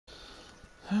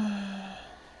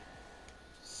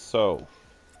So.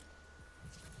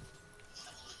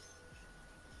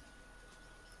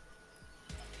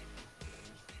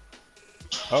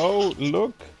 Oh,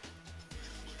 look.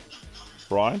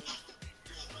 Brian.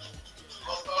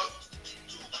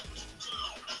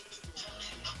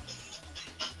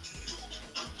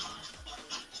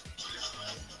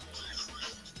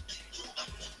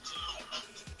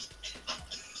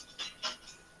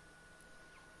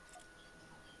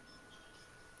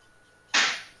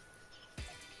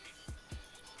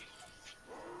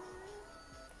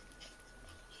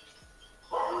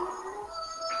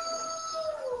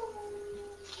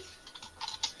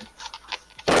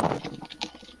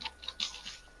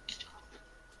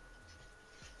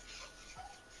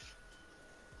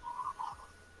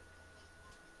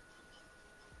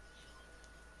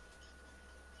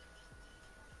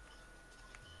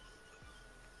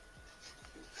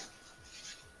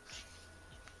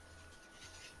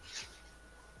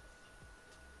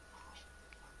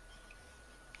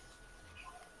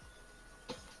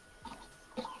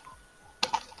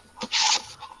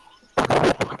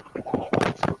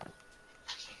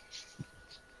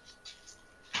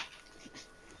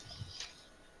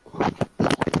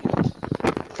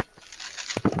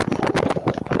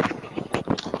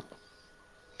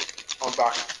 I'm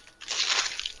back.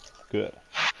 Good.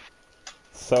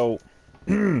 So,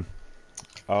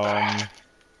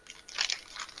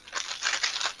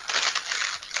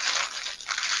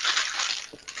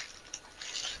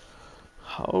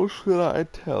 how should I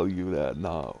tell you that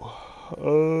now?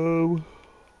 Ooh,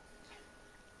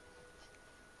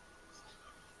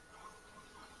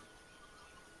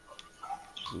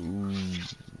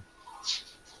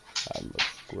 that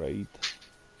looks great.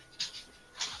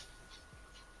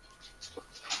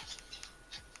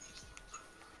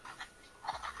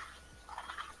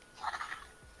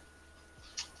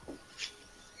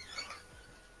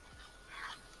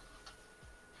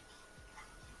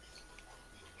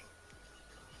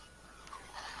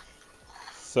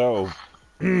 So,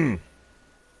 you're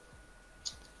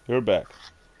back.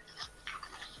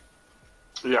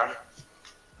 Yeah.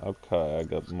 Okay, I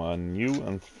got my new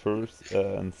and first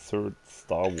and third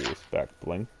Star Wars back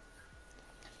bling.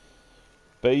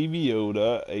 Baby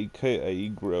Yoda, aka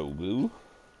Grogu.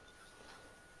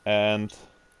 And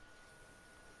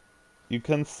you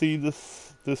can see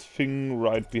this thing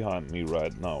right behind me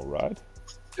right now, right?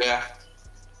 Yeah.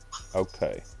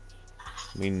 Okay.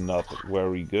 I mean, not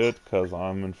very good, because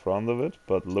I'm in front of it,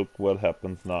 but look what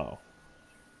happens now.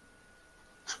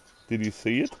 Did you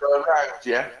see it? Right,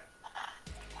 yeah.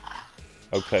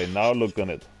 Okay, now look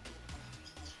on it.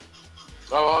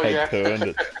 Oh, I yeah.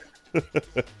 turned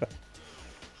it.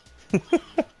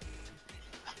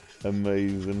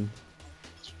 Amazing.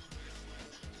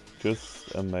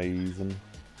 Just amazing.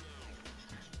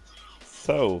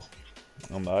 So,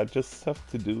 I just have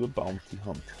to do a bounty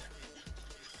hunt.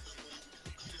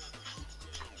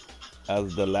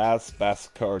 As the last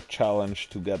Beskar challenge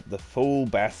to get the full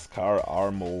Beskar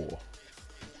armor.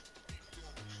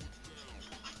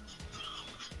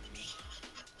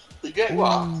 You get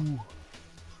what?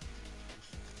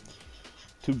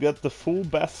 To get the full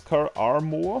Beskar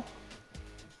armor,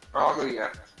 Oh, yeah.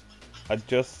 I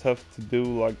just have to do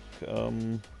like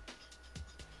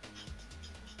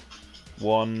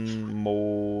one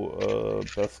more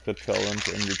Beskar challenge,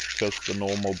 and it's just a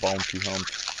normal bounty hunt.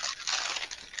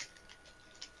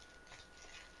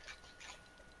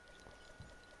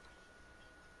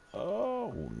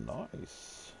 Oh,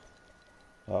 nice.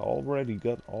 I already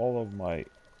got all of my,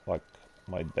 like,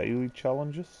 my daily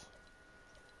challenges.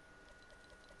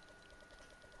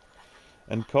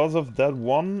 And because of that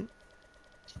one,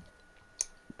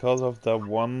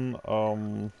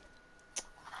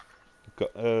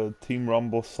 Team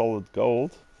Rumble Solid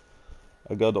Gold,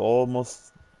 I got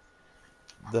almost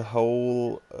the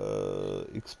whole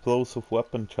explosive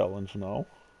weapon challenge now.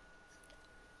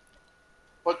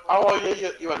 But, oh,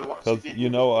 yeah, you had what? Because, you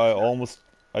know, I almost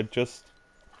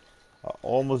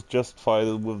justified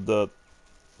it with the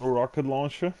rocket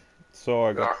launcher. So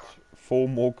I got 4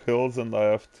 more kills, and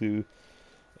I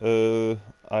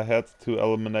had to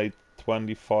eliminate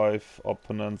 25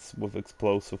 opponents with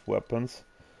explosive weapons.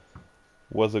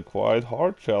 Was a quite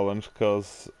hard challenge,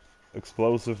 because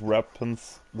explosive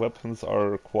weapons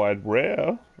are quite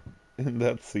rare in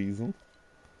that season.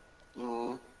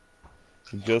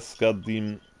 You just got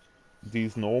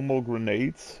these normal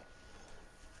grenades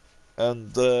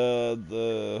and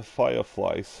the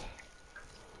fireflies.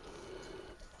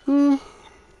 But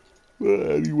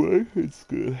anyway, it's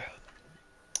good.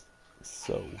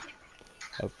 So,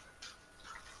 I've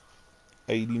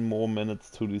 18 more minutes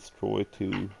to destroy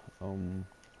to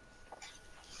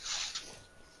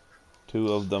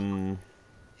Two of them,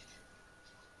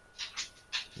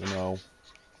 you know.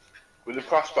 With a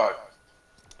crossbow?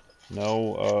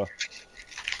 No,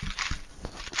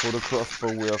 for the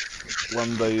crossbow we have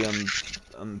 1 day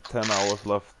and 10 hours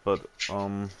left, but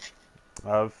I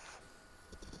have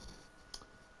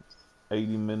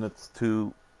 80 minutes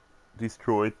to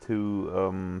destroy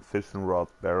 2 fishing rod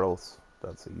barrels.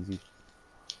 That's easy.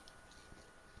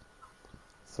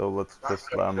 So let's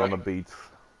just land on the beach.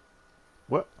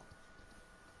 What?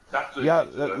 That's Yeah,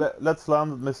 let's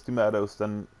land at Misty Meadows,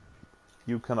 then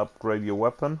you can upgrade your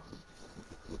weapon.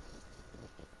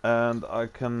 And I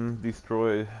can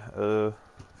destroy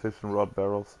fishing rod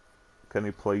barrels. Can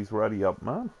you please ready up,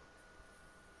 man?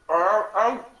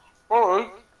 Alright.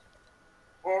 Alright.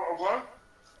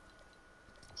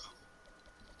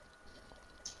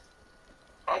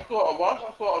 I thought I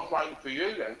was waiting for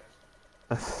you then.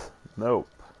 Nope.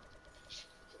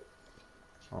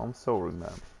 I'm sorry,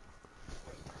 man.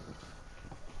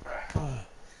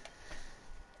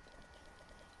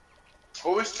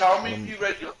 Always tell me if you're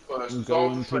ready up first. I'm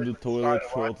going to the toilet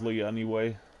shortly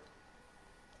anyway.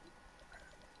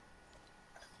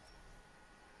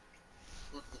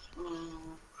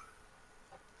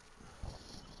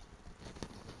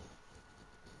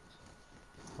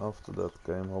 After that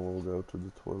game I will go to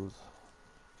the toilet.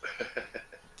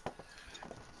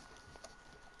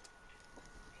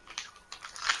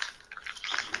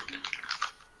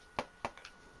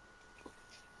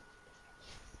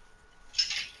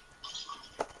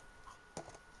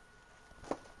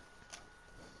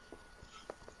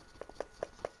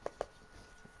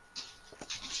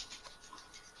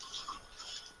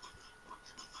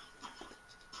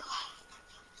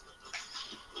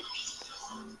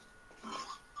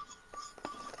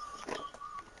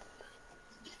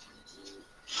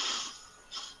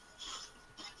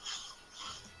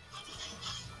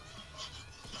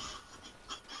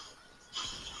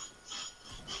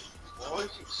 Why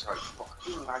is it so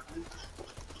fucking laggy?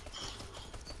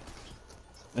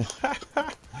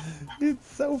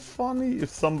 It's so funny if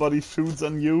somebody shoots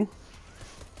on you.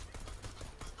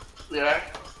 Yeah.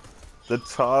 The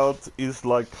child is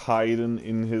like hiding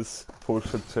in his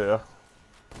pusher chair.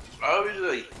 Oh,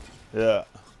 is he? Yeah.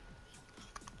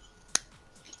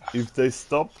 If they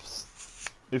stop,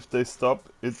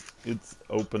 it's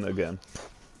open again.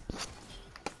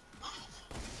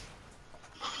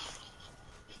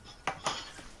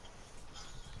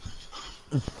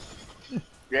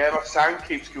 Yeah, my sound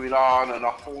keeps going on and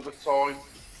off all the time.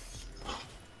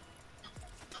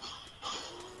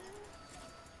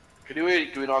 Can you hear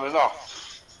it going on and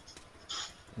off?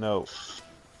 No.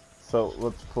 So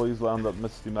let's please land at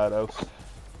Misty Meadows.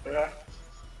 Yeah.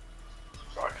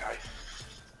 Okay.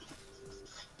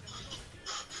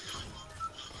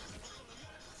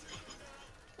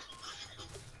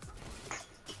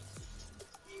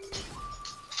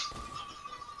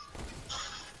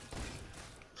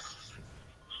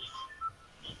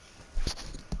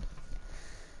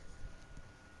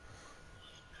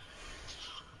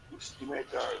 Misty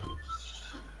Meadows.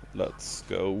 Let's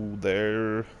go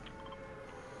there.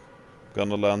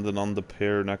 Gonna land it on the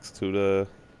pier next to the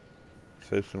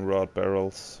fishing rod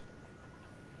barrels.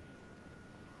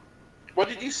 What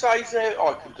did you say there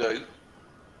I could do?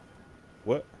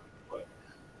 What?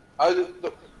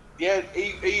 Oh, yeah,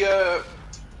 he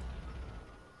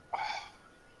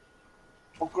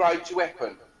upgrade your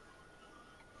weapon.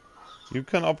 You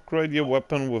can upgrade your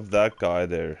weapon with that guy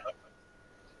there.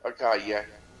 Okay, yeah.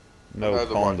 No,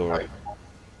 Another Condor.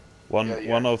 One,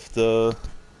 yeah.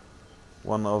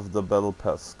 One of the battle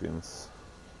pass skins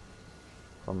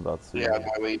from that series. Yeah,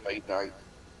 no, he made no.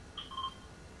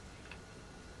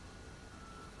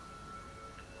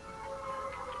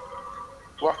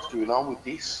 What's going on with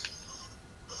this?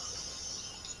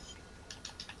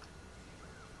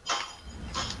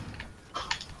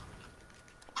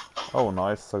 Oh,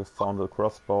 nice! I found a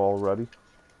crossbow already.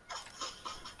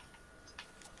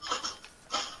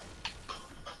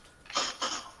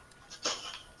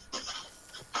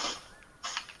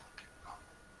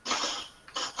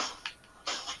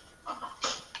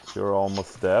 You're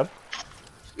almost dead.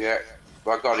 Yeah,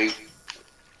 I got him.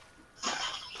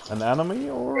 An enemy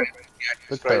or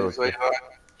the Straight character?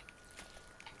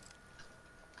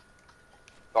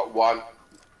 Got one.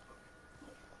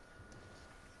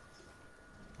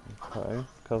 Okay,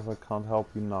 because I can't help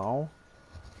you now.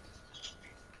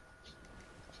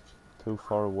 Too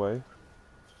far away.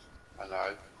 I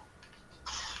know.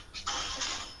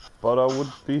 But I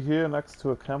would be here next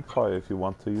to a campfire if you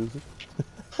want to use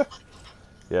it.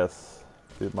 Yes,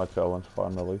 did my challenge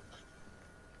finally.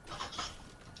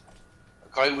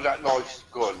 Okay, with that nice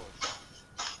gun.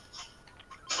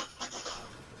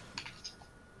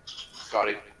 Got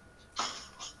him.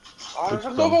 Oh, there's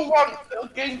Good another jump. one. Little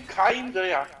game came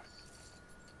there.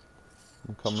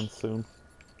 I'm coming soon.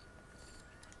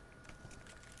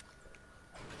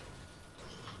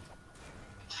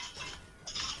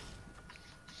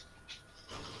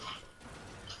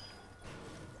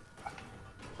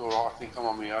 Alright, I think I'm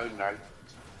on my own now.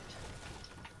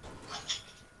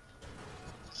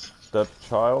 That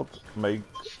child make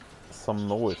some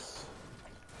noise.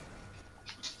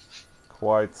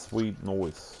 Quite sweet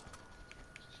noise.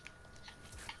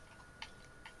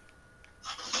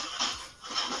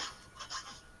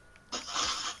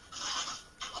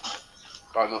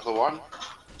 Got another one.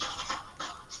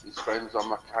 His friend's on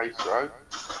my case road.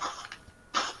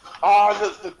 Ah,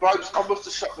 the blokes, I must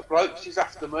have shot the blokes, he's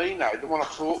after me now, the one I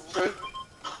talked to.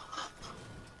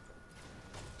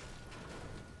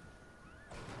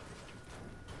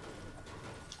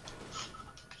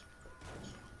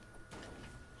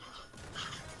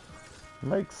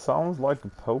 Makes sounds like a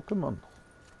Pokemon.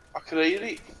 I can hear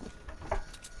it.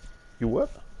 You what?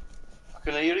 I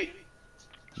can hear it.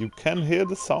 You can hear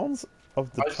the sounds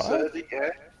of the I child? heard it,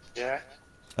 yeah.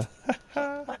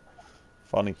 Yeah.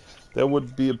 Funny. There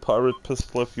would be a pirate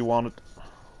pistol if you wanted.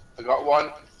 I got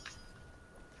one.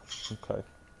 Okay.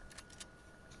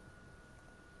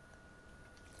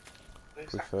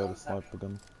 Prefer the sniper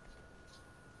gun.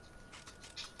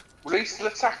 Will he still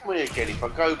attack me again if I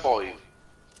go by him?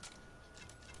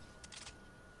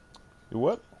 You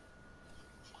what?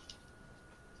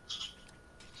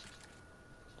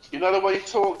 You know the way you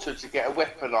talk to get a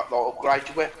weapon, like upgrade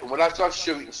your weapon? Well, as I was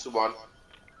shooting someone,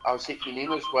 I was hitting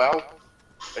him as well.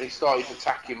 And he started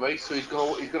attacking me, so he's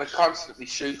gonna constantly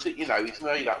shoot it, you know,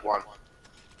 isn't he, that one?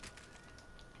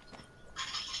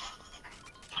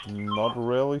 Not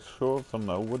really sure if I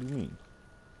know what you mean.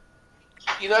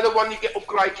 You know the one you get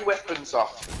upgrade your weapons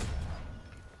off?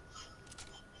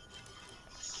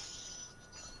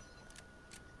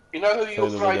 You know who you Say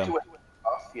that upgrade again. your weapons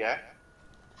off, yeah?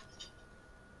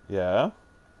 Yeah?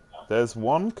 There's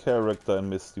one character in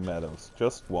Misty Meadows,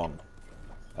 just one.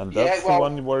 And that's Yeah, well, the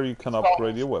one where you can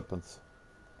upgrade your weapons.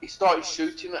 He started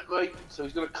shooting at me, so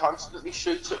he's gonna constantly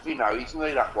shoot at me now, isn't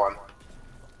he, that one?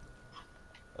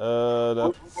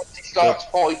 Once he starts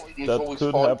fighting, he's that always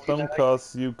could fighting, happen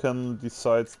because you can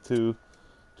decide to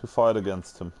fight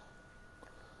against him.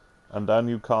 And then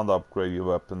you can't upgrade your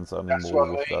weapons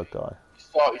anymore with that guy. He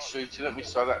started shooting at me,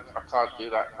 so that I can't do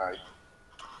that now.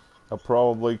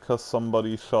 Probably because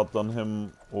somebody shot on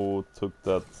him or took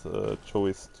that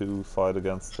choice to fight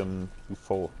against him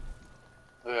before.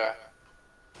 Yeah.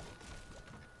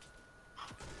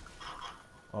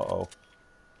 Uh-oh.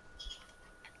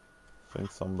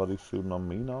 Think somebody's shooting on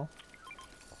me now?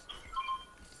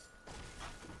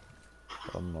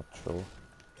 I'm not sure.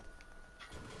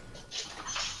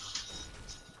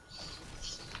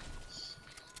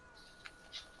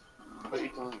 But he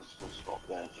doesn't stop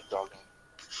there, the dog.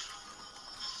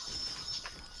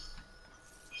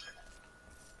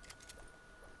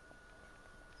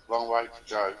 Long way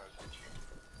to go.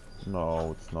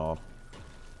 No, it's not.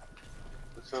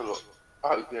 Let's have a look.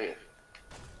 Oh dear.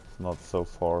 It's not so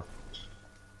far.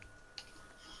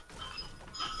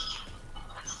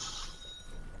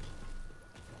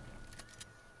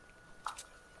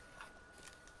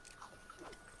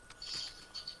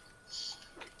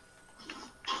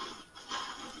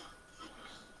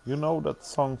 You know that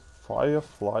song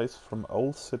Fireflies from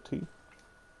Old City?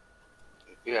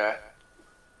 Yeah.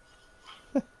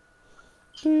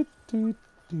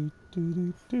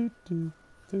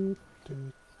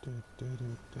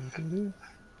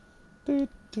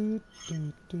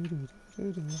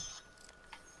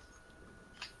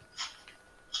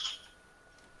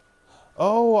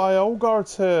 Oh, IO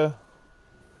guard's here.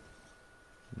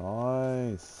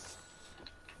 Nice.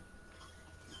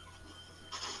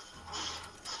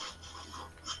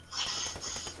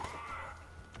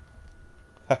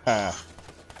 Haha.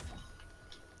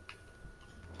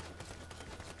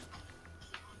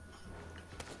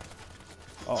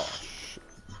 Oh shit.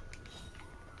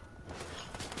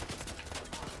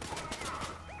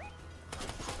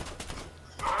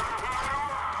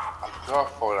 I can't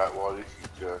find out why this is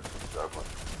jerking so much.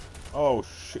 Oh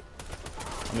shit.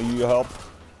 I need your help.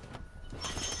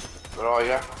 Where are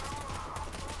you?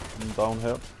 I'm down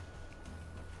here.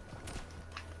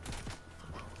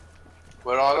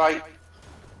 Where are they?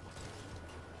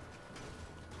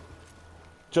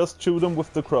 Just shoot them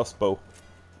with the crossbow.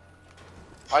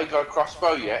 I ain't got a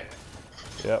crossbow yet.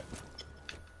 Yep.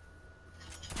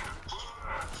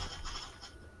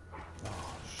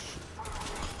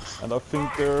 And I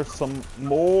think there are some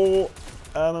more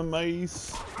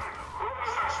enemies.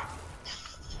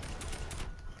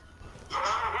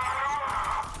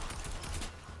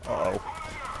 Uh-oh.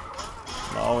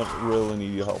 Now I really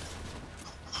need your help.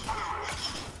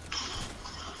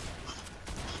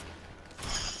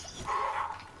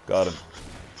 Got him.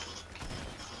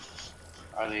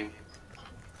 I mean,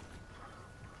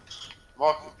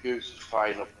 my computer's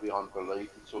playing up beyond belief.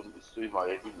 It's doing my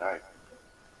head in now.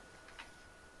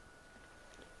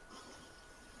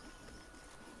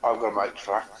 I'm gonna make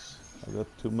tracks. I got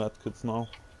 2 medkits now.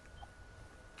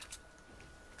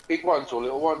 Big ones or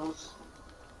little ones?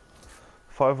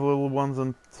 5 little ones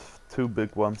and 2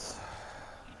 big ones.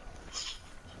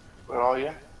 Where are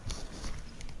you?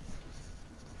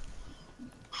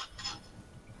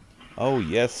 Oh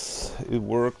yes, it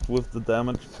worked with the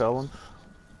damage challenge.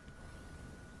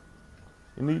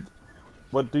 You need...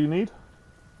 What do you need?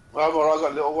 Well, I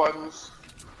got little ones.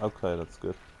 Okay, that's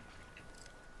good.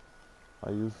 I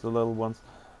use the little ones.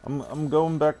 I'm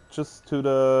going back just to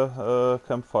the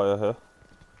campfire here.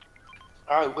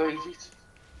 Oh, where is it?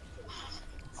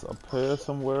 It's up here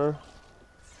somewhere.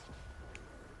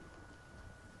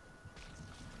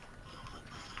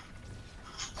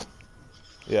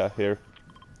 Yeah, here.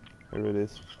 Here it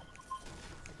is.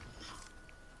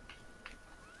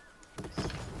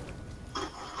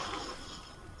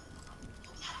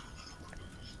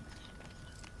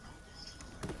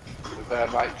 We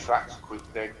better make tracks quick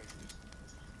then.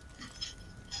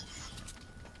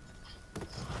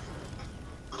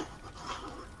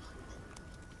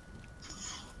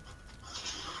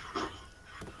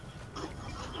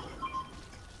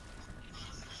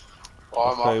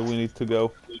 Okay, we need to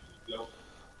go.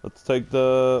 Let's take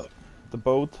the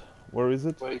boat. Where is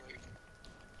it? Wait.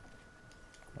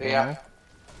 Yeah.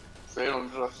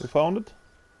 300. You found it?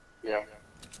 Yeah.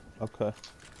 Okay.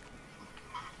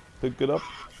 Pick it up.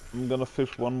 I'm gonna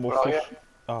fish one more Where are fish.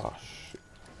 Ah, shit.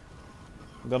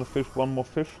 I'm gonna fish one more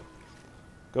fish.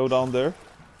 Go down there.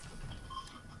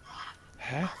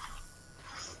 Huh?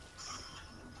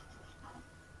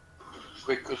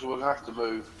 Quick, because we'll have to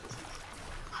move.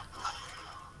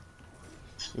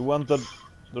 You want the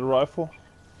rifle?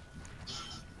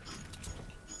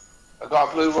 I got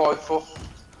a blue rifle.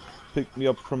 Pick me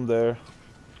up from there.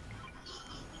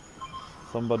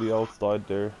 Somebody else died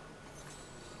there.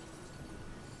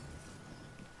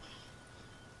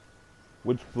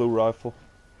 Which blue rifle?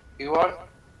 You want?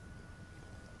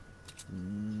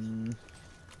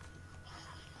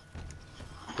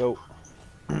 Go.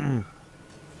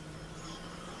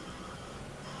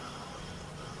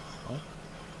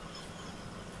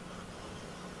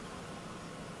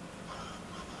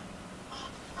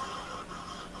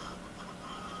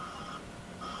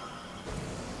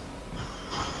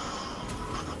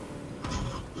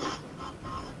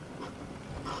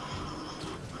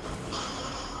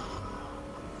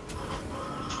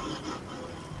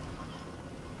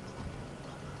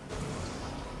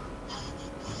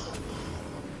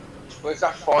 Where's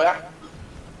that fire?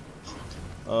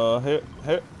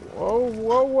 Here.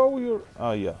 Whoa, you're...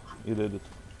 Ah, yeah, you did it.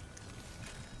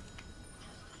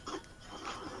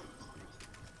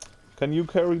 Can you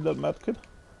carry that medkit?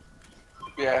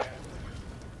 Yeah.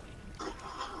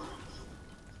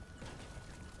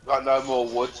 Got no more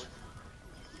wood.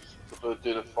 We'll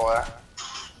do the fire.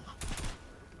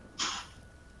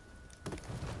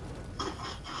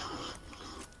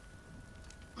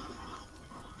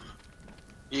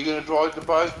 You gonna drive the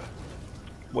boat?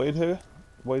 Wait here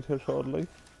shortly.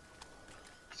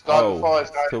 Start the Oh, fire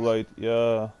it's too late.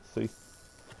 Yeah, see.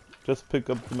 Just pick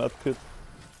up the medkit.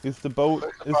 Is the boat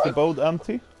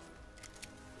empty?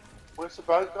 Where's the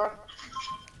boat gone?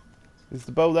 Is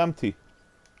the boat empty?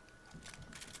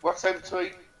 What's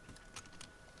empty?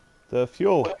 The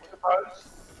fuel? Where's the boat?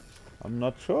 I'm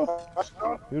not sure. What's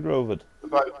gone? You drove it. The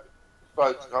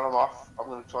boat's gone, I'm off. I'm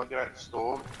gonna try and get out of the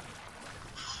storm.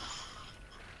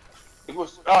 It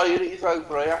was, oh, it is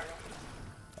over here.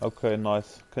 Okay,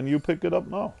 nice. Can you pick it up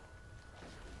now?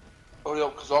 Hurry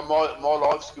up, because my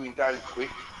life's going down quick.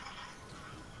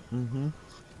 I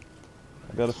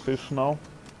got a fish now.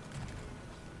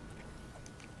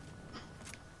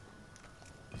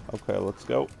 Okay, let's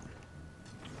go.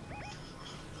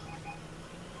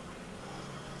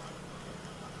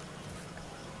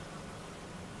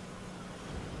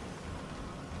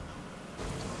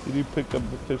 Did you pick up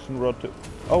the fishing rod too?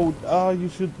 Oh, you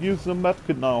should use the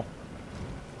medkit now.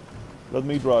 Let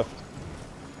me drive.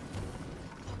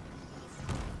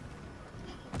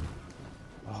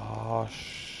 Ah,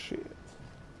 shit.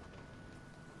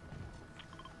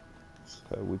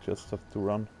 Okay, we just have to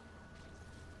run.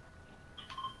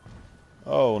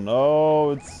 Oh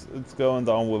no, it's going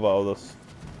down without us.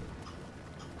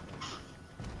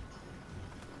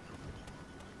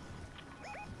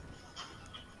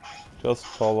 Just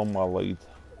follow my lead.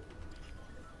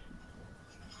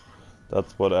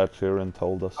 That's what Ed Sheeran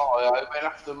told us. Oh, I went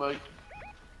after me.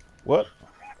 What?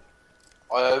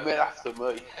 I went after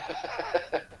me.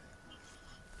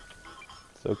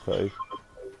 It's okay.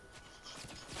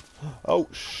 Oh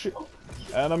shit!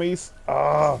 Enemies!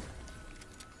 Ah!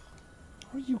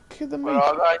 Are you kidding Where me?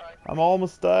 are they? I'm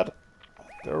almost dead.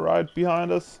 They're right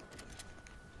behind us.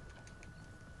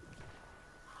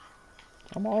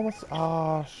 I'm almost.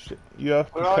 Ah shit! You have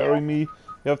to Where are you? carry me.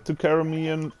 You have to carry me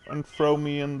and throw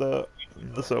me in the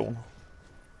zone.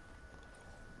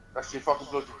 Let's see if I can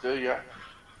bloody do, yeah.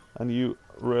 And you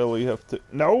really have to.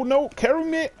 No, no, carry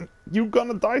me! You're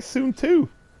gonna die soon too.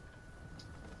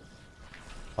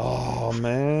 Oh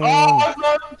man! Oh,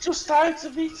 no, I'm just out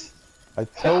of it. I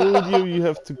told you you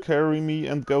have to carry me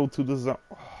and go to the zone.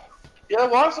 Yeah,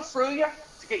 why was I through you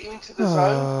to get you into the zone?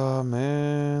 Ah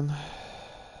man.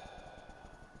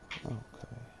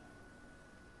 Okay.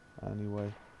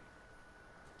 Anyway.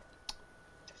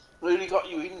 Really got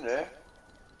you in there.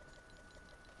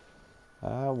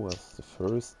 I was the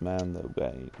first Mando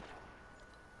game.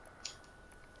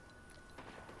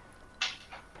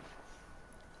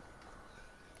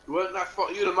 You weren't that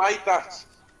far. You'd have made that.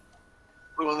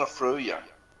 We were not through you.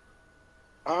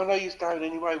 Oh no, you was down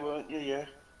anyway, weren't you? Yeah.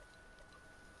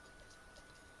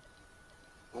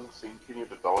 I'm thinking you'd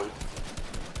have died.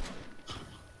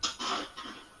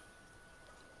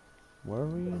 Very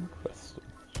interesting.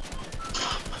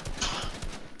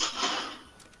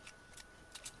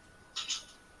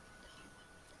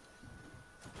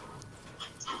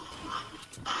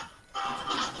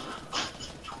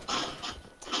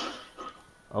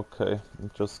 Okay,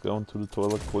 I'm just going to the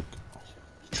toilet quick.